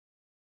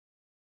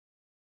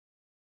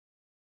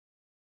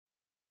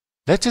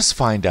Let us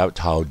find out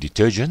how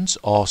detergents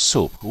or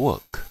soap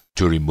work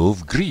to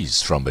remove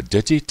grease from a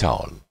dirty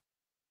towel.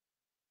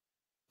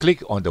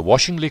 Click on the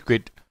washing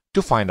liquid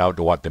to find out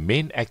what the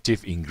main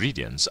active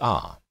ingredients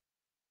are.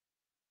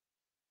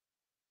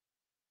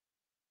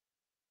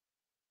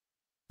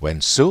 When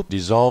soap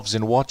dissolves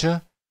in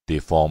water, they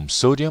form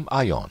sodium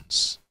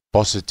ions,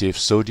 positive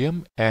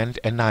sodium and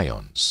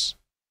anions.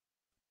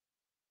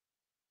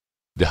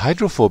 The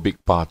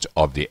hydrophobic part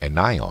of the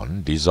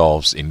anion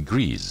dissolves in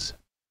grease.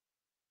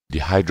 The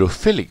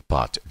hydrophilic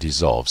part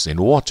dissolves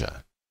in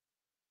water.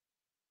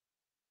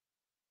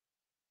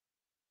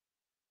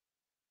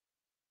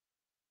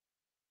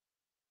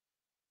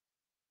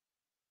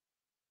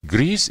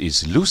 Grease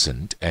is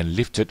loosened and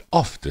lifted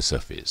off the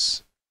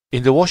surface.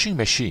 In the washing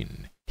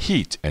machine,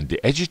 heat and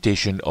the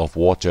agitation of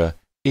water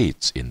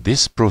aids in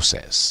this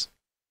process.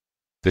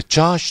 The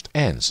charged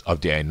ends of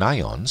the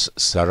anions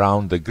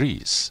surround the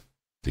grease.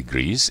 The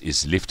grease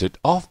is lifted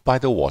off by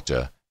the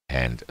water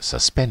and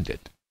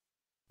suspended.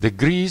 The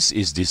grease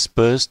is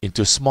dispersed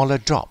into smaller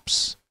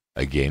drops.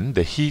 Again,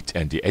 the heat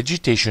and the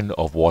agitation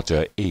of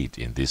water aid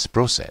in this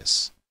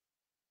process.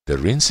 The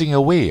rinsing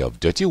away of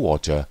dirty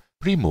water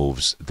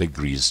removes the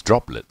grease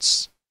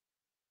droplets.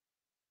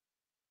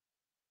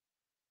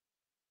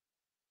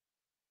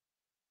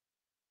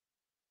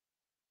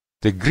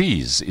 The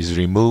grease is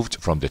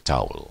removed from the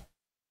towel.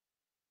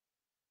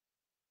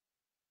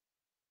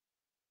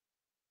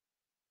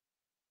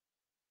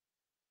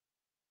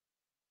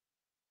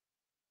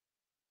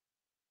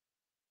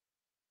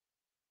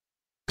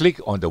 Click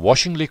on the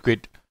washing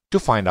liquid to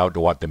find out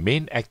what the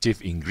main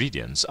active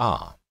ingredients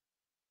are.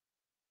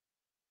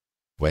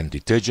 When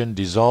detergent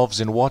dissolves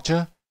in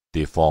water,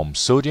 they form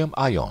sodium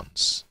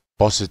ions,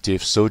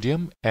 positive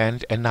sodium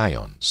and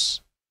anions.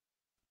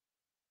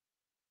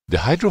 The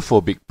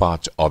hydrophobic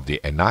part of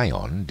the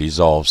anion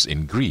dissolves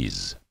in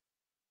grease.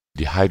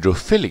 The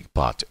hydrophilic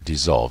part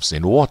dissolves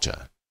in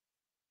water.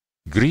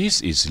 Grease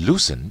is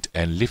loosened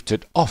and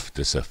lifted off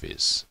the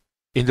surface.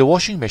 In the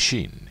washing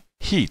machine,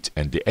 heat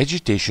and the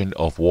agitation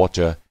of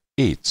water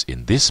aids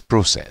in this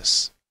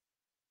process.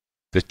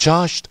 The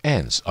charged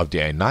ends of the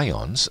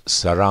anions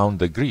surround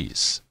the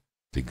grease.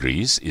 The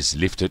grease is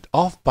lifted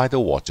off by the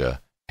water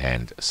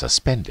and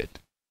suspended.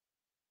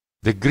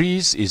 The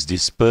grease is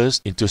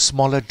dispersed into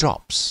smaller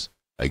drops.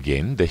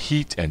 Again, the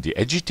heat and the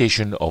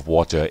agitation of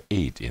water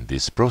aid in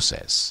this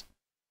process.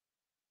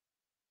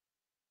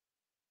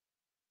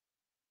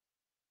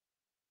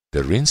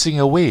 The rinsing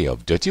away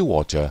of dirty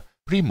water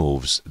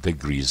removes the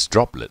grease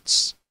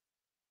droplets.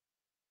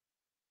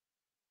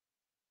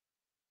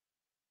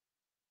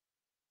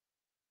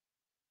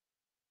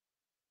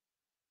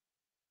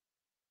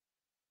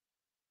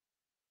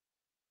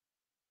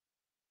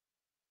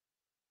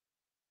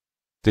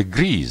 The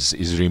grease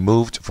is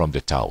removed from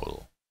the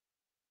towel.